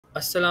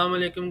Assalamu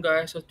alaikum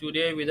guys. So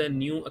today with a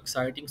new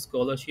exciting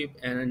scholarship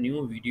and a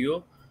new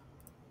video.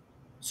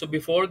 So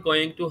before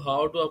going to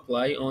how to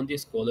apply on the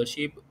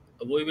scholarship,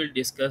 we will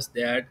discuss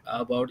that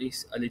about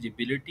its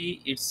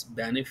eligibility, its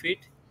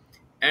benefit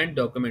and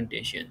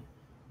documentation.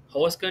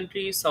 Host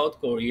country is South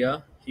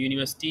Korea.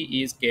 University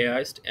is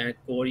KAIST and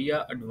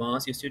Korea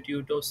Advanced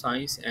Institute of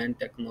Science and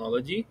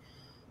Technology.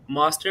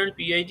 Master and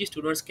PhD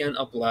students can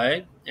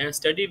apply and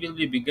study will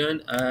be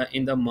begun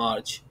in the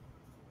March.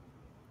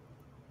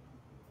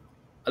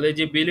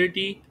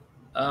 Eligibility,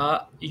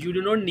 you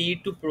do not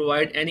need to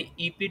provide any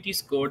EPT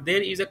score.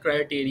 There is a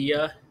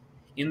criteria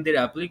in their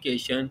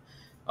application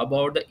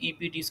about the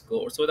EPT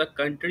score. So the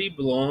country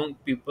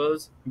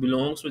peoples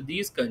belongs to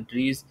these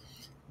countries,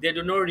 they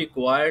do not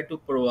require to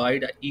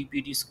provide a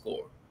EPT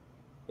score.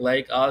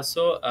 Like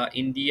also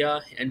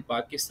India and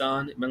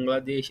Pakistan,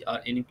 Bangladesh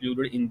are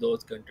included in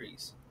those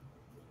countries.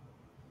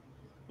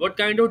 What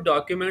kind of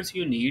documents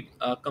you need?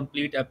 A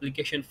complete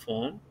application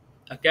form,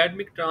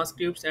 academic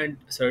transcripts and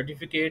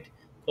certificate,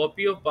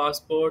 copy of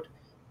passport,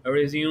 a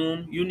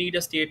resume. You need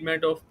a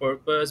statement of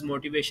purpose,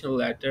 motivational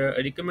letter,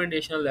 a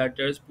recommendation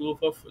letters,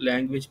 proof of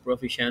language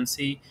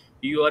proficiency.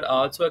 You are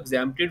also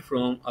exempted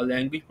from a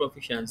language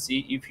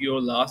proficiency if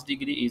your last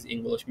degree is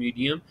English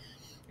medium,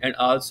 and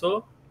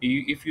also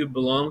if you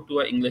belong to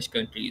a English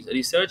countries. A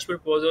research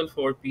proposal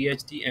for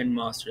PhD and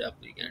master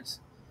applicants.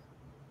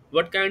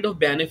 What kind of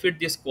benefit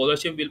this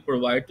scholarship will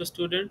provide to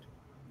student?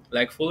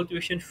 Like full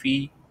tuition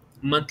fee,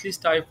 monthly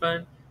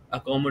stipend,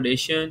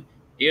 accommodation,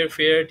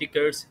 airfare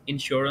tickets,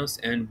 insurance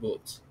and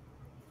books.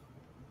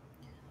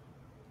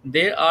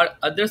 There are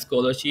other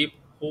scholarship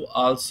who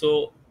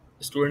also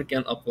student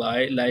can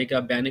apply, like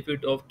a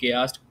benefit of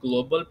KAIST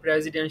Global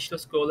Presidential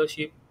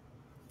Scholarship,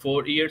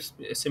 4 years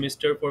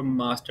semester for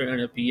master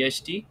and a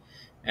PhD,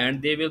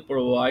 and they will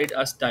provide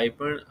a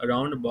stipend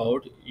around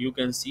about, you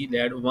can see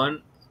that,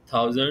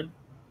 1,000.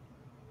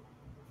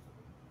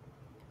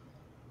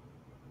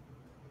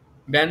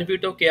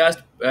 Benefit of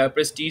KAIST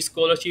Prestige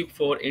Scholarship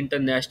for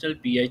international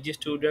PhD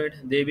student.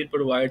 They will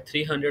provide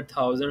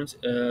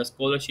 300,000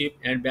 scholarship,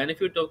 and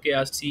benefit of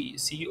KAIST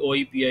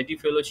COE PhD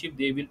fellowship.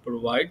 They will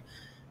provide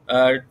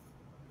uh,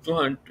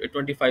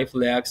 225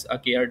 lakhs. A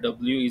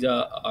KRW is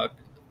a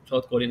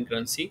South Korean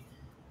currency.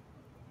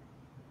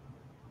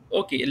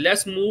 Okay,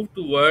 let's move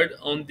toward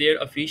on their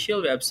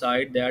official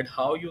website that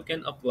how you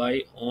can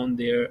apply on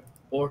their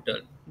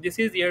portal. This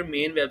is their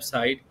main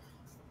website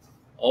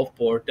of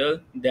portal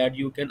that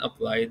you can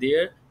apply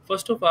there.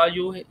 First of all,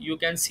 you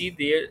can see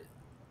their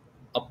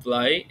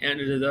apply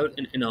and result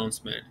in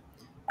announcement.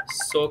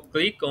 So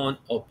click on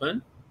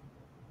open.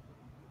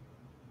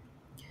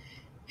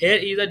 Here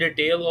is a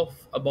detail of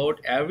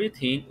about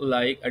everything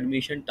like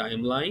admission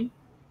timeline,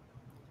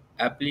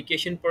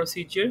 application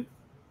procedure,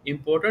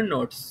 important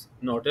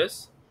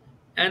notice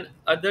and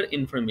other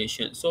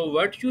information. So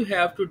what you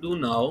have to do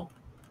now,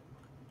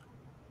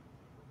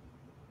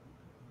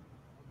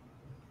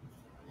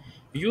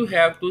 you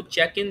have to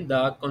check in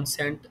the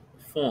consent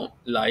form,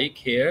 like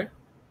here,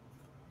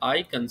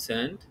 I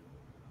consent,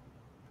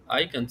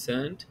 I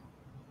consent,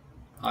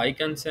 I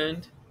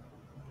consent,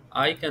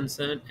 I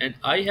consent, and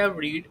I have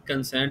read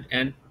consent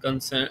and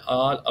consent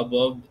all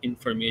above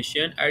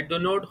information. I do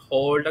not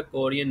hold a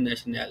Korean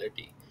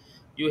nationality.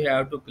 You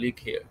have to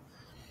click here.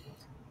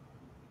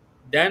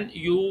 Then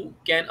you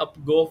can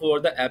go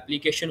for the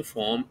application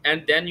form,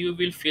 and then you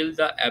will fill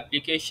the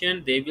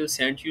application. They will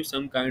send you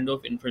some kind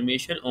of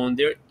information on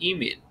their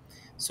email.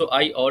 So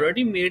I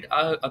already made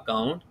a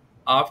account.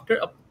 After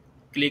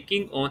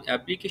clicking on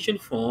application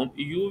form,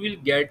 you will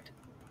get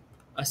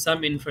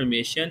some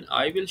information.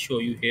 I will show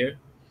you here.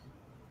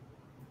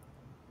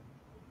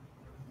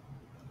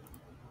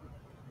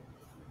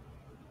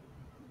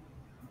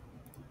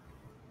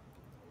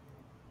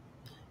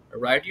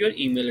 Write your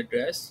email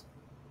address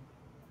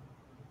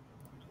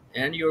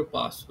and your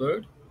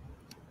password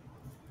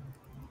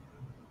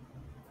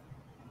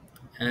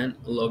and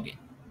login.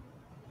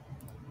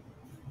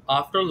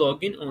 After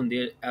login on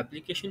their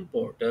application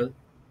portal,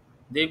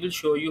 they will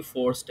show you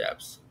 4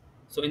 steps.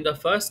 So in the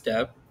first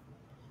step,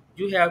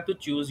 you have to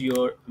choose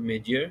your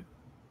major.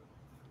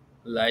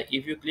 Like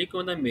if you click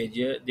on the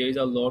major, there is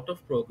a lot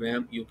of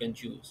program you can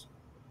choose.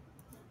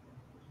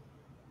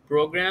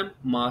 Program,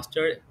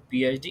 master,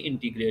 PhD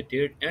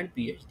integrated and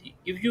PhD.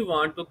 If you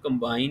want to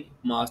combine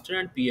master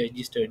and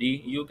PhD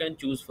study, you can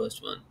choose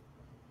first one.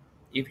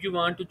 If you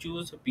want to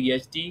choose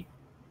PhD,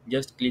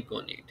 just click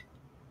on it.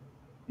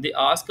 They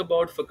ask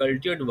about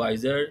faculty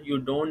advisor. You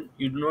do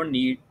not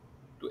need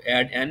to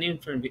add any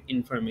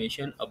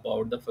information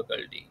about the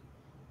faculty.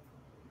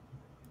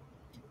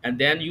 And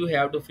then you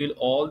have to fill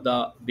all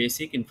the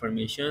basic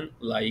information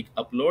like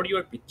upload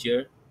your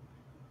picture,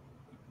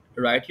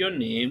 write your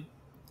name,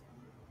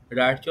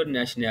 write your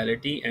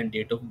nationality and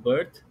date of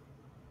birth,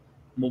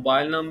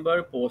 mobile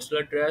number, postal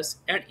address,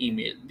 and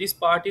email. This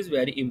part is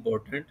very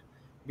important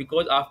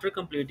because after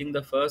completing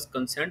the first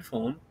consent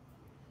form,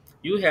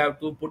 you have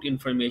to put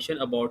information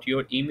about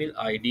your email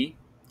ID,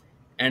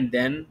 and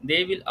then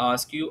they will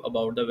ask you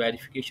about the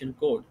verification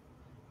code.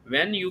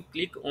 When you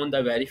click on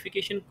the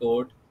verification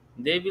code,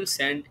 they will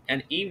send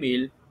an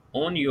email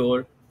on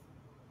your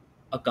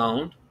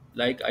account,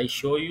 like I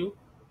show you.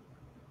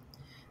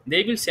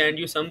 They will send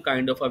you some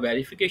kind of a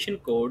verification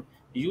code.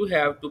 You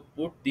have to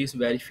put this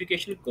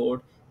verification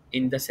code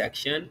in the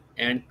section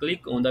and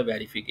click on the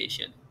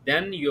verification.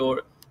 Then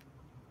your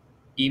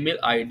email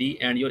ID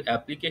and your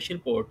application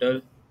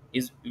portal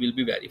is will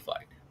be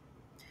verified.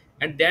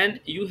 And then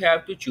you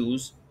have to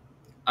choose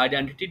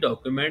identity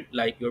document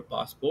like your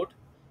passport.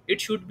 It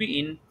should be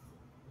in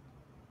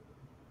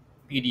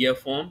PDF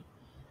form.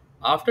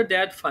 After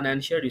that,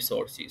 financial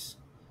resources.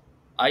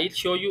 I'll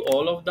show you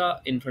all of the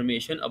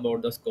information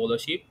about the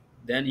scholarship.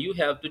 Then you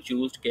have to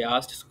choose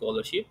KAIST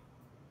scholarship.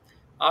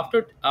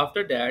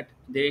 After that,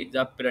 there is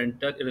a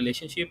parental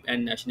relationship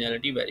and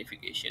nationality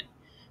verification.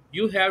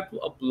 You have to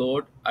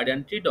upload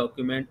identity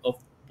document of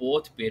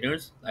both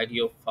parents, like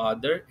your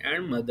father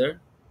and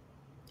mother,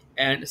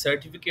 and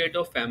certificate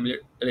of family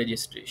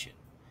registration.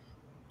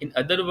 In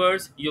other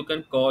words, you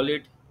can call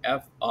it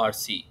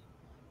FRC.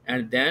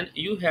 And then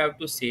you have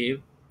to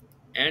save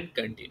and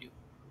continue.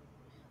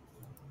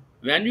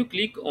 When you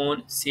click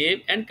on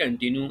save and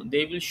continue,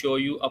 they will show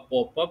you a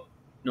pop-up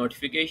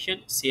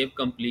notification, save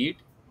complete.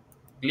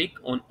 Click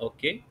on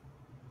OK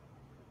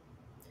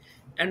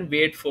and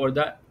wait for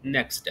the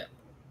next step.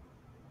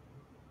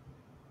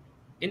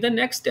 In the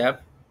next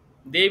step,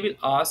 they will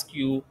ask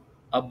you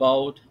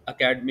about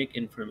academic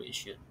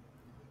information.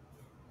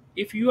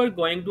 If you are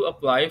going to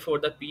apply for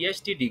the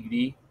PhD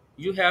degree,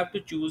 you have to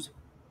choose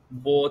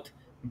both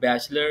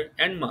bachelor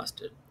and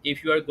master.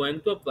 If you are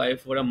going to apply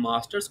for a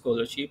master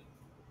scholarship,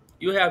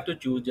 you have to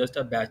choose just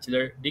a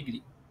bachelor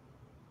degree.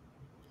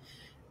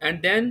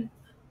 And then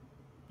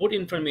put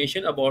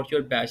information about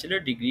your bachelor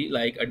degree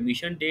like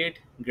admission date,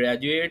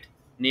 graduate,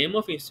 name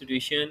of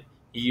institution,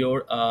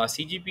 your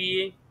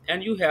CGPA,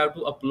 and you have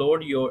to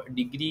upload your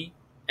degree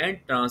and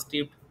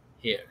transcript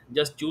here.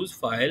 Just choose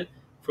file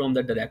from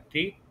the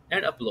directory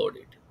and upload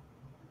it.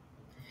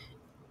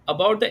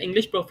 About the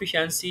English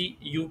proficiency,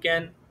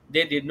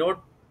 they did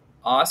not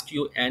ask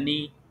you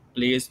any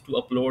place to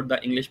upload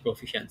the English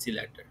proficiency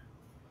letter.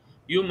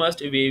 You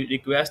must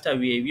request a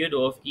waiver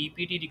of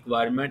EPT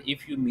requirement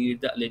if you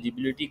meet the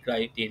eligibility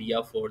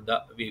criteria for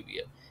the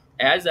waiver.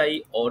 As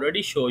I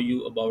already show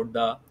you about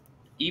the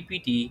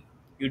EPT,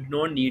 you do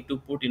not need to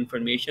put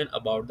information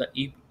about the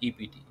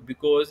EPT,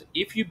 because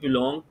if you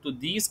belong to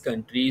these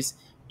countries,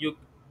 you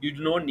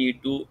do not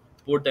need to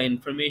put the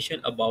information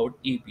about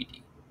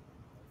EPT.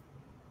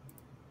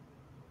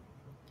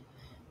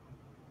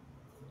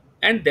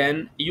 And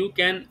then you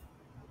can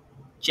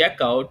check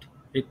out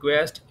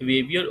request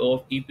waiver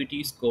of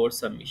EPT score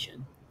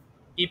submission.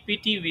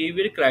 EPT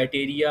waiver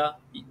criteria,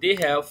 they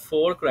have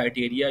four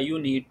criteria you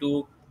need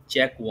to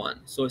check one.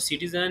 So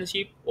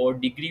citizenship or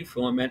degree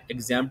from an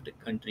exempt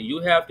country. You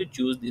have to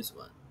choose this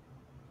one.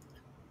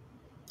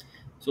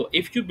 So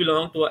if you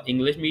belong to an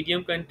English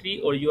medium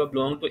country or you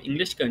belong to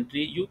English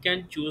country, you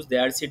can choose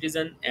that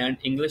citizen and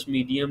English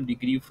medium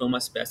degree from a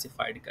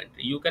specified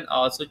country. You can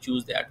also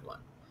choose that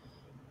one.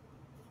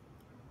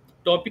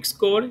 Topic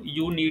score,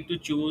 you need to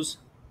choose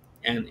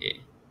NA.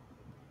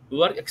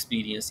 Work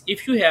experience,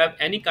 if you have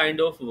any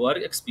kind of work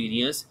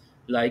experience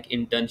like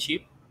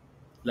internship,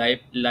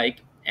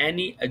 like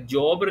any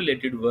job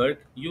related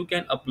work, you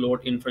can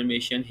upload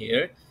information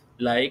here,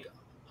 like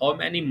how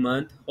many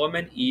month, how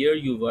many year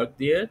you work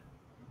there,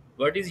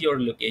 what is your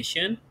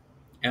location,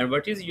 and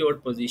what is your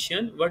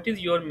position, what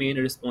is your main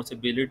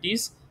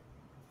responsibilities.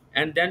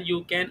 And then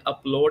you can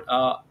upload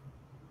a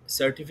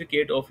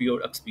certificate of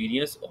your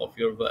experience of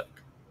your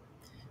work.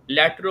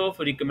 Letter of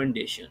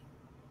recommendation,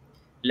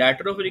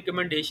 letter of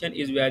recommendation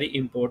is very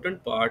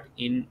important part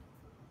in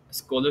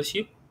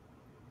scholarship.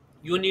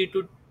 You need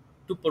to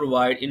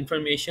provide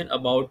information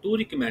about two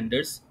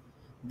recommenders,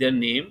 their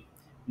name,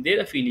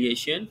 their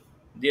affiliation,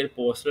 their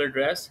postal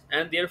address,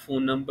 and their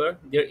phone number,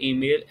 their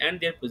email, and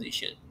their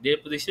position. Their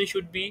position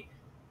should be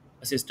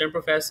assistant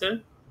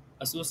professor,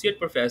 associate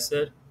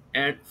professor,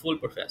 and full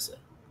professor.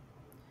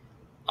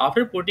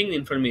 After putting the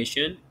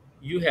information,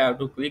 you have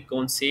to click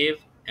on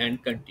save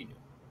and continue.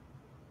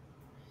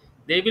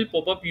 They will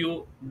pop up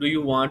you, do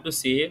you want to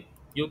save?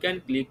 You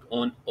can click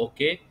on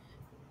OK,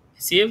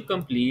 save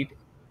complete,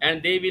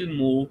 and they will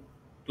move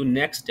to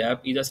next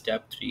step is a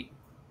step 3.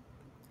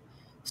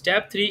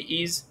 Step 3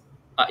 is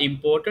an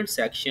important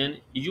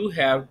section. You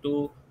have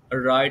to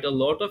write a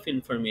lot of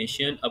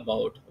information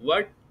about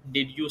what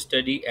did you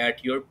study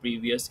at your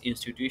previous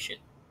institution.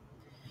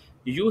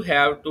 You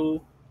have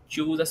to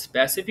choose a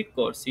specific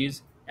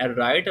courses and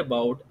write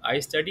about I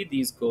study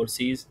these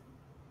courses,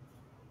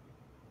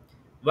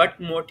 what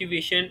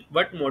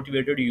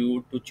motivated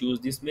you to choose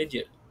this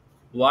major,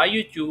 why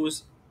you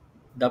choose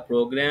the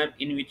program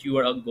in which you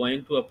are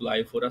going to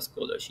apply for a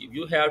scholarship.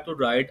 You have to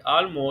write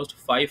almost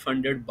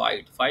 500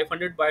 byte.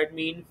 500 byte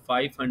mean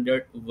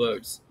 500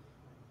 words.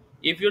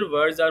 If your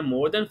words are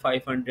more than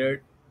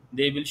 500,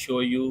 they will show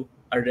you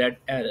a red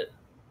error.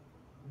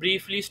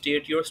 Briefly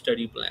state your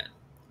study plan.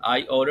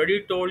 I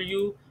already told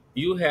you,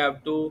 you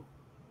have to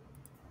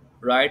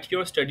Write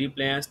your study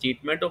plan,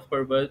 statement of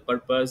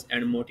purpose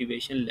and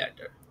motivation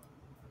letter.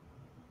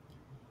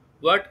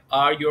 What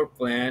are your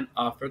plan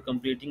after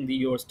completing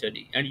your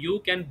study? And you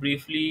can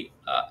briefly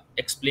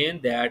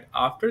explain that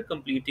after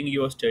completing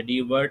your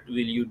study, what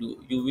will you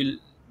do? You will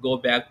go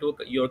back to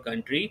your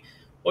country,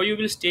 or you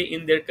will stay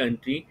in their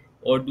country,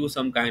 or do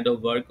some kind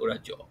of work or a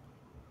job.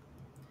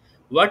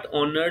 What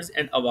honors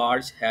and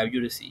awards have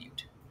you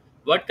received?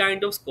 What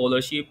kind of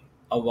scholarship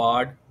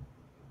award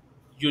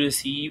you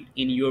received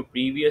in your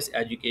previous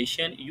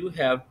education? You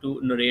have to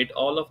narrate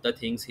all of the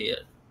things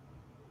here.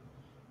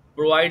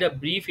 Provide a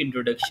brief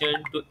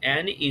introduction to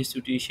any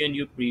institution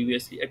you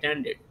previously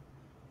attended.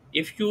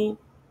 If you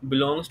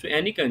belongs to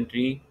any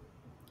country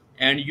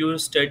and you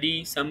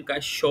study some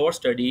kind short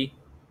study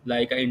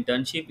like an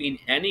internship in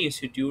any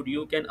institute,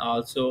 you can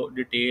also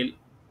detail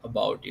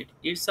about it.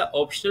 It's an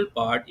optional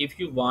part. If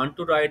you want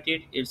to write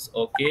it, it's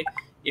okay.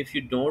 If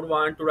you don't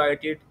want to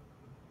write it,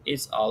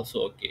 it's also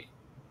okay.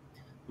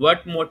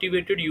 What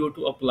motivated you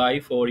to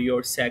apply for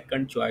your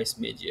second choice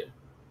major?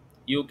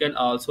 You can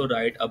also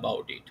write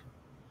about it.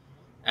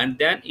 And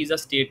then is a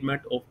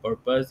statement of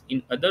purpose.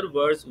 In other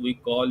words, we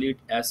call it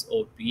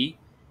SOP.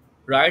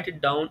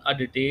 Write down a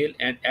detailed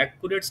and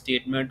accurate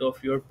statement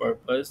of your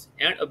purpose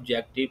and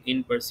objective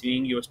in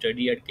pursuing your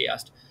study at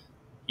KAIST.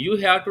 You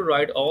have to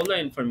write all the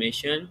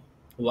information,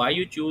 why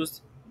you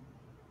choose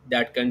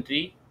that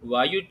country,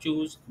 why you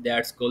choose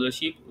that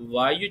scholarship,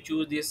 why you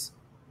choose this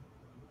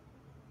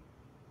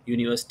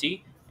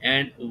university,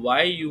 and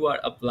why you are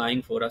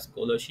applying for a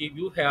scholarship.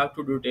 You have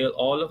to detail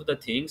all of the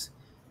things,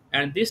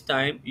 and this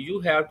time you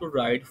have to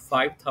write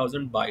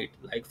 5000 byte,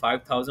 like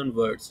 5000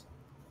 words.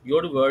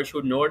 Your words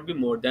should not be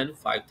more than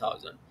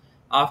 5000.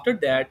 After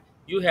that,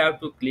 you have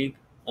to click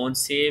on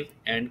save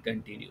and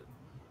continue.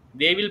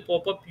 They will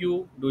pop up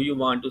you, do you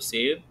want to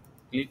save?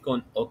 Click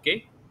on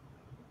OK,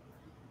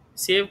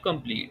 save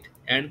complete,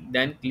 and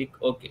then click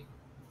OK.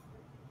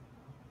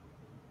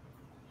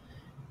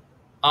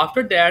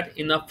 After that,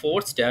 in the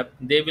fourth step,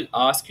 they will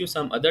ask you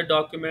some other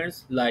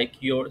documents like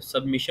your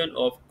submission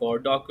of core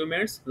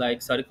documents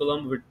like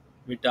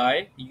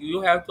vitae.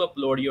 You have to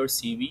upload your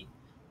CV,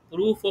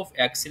 proof of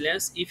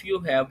excellence. If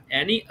you have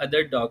any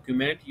other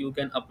document, you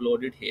can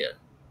upload it here,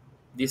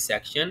 this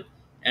section,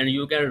 and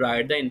you can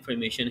write the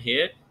information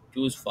here.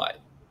 Choose file.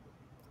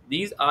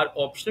 These are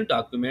optional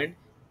document.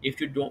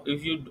 If you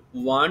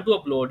want to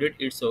upload it,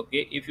 it's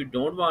okay. If you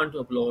don't want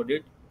to upload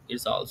it,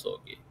 it's also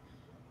okay.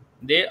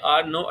 There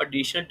are no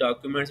additional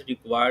documents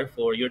required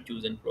for your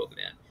chosen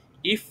program.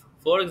 If,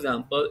 for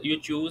example, you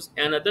choose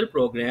another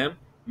program,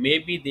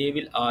 maybe they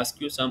will ask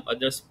you some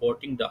other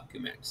supporting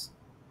documents.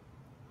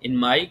 In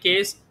my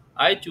case,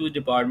 I choose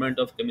Department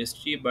of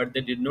Chemistry, but they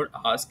did not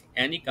ask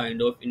any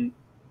kind of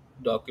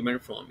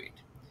document from it.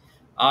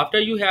 After,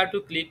 you have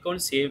to click on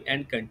save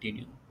and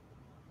continue.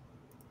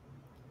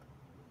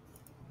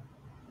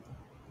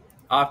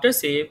 After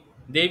save,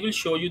 they will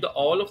show you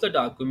all of the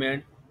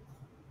document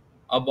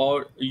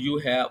about you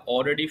have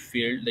already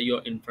filled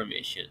your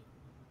information.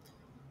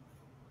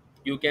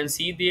 You can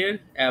see there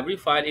every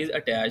file is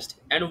attached.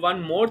 And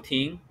one more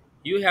thing,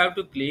 you have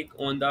to click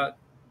on the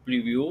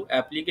preview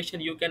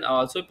application. You can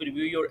also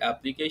preview your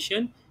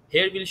application.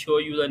 Here will show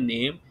you the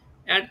name.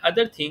 And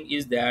other thing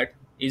is that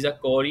is a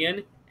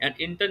Korean and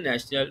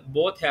international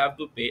both have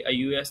to pay a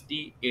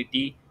USD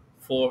 80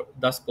 for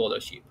the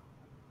scholarship.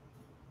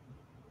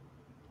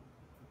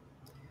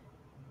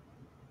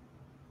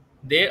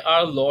 There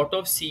are a lot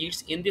of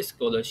seats in this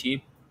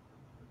scholarship.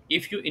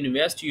 If you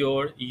invest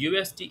your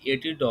USD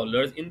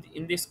 $80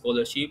 in this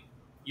scholarship,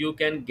 you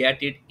can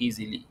get it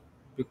easily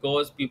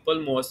because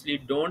people mostly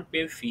don't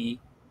pay fee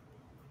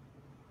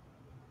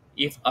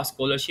if a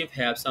scholarship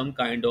have some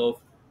kind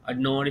of a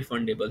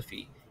non-refundable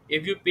fee.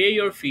 If you pay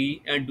your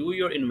fee and do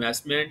your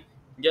investment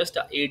just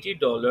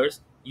 $80,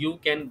 you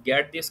can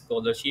get this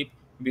scholarship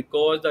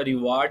because the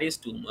reward is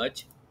too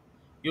much.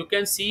 You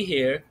can see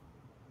here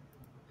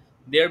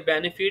their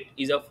benefit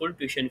is a full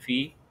tuition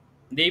fee.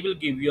 They will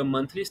give you a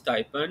monthly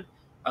stipend.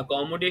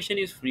 Accommodation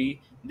is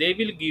free. They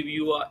will give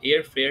you a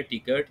airfare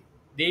ticket.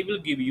 They will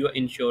give you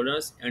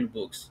insurance and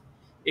books.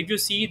 If you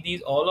see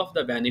these all of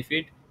the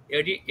benefit,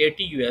 80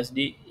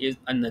 USD is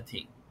a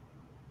nothing.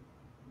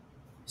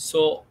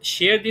 So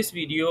share this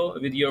video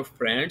with your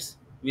friends,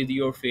 with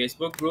your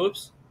Facebook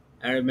groups,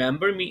 and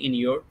remember me in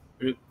your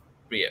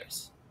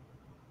prayers.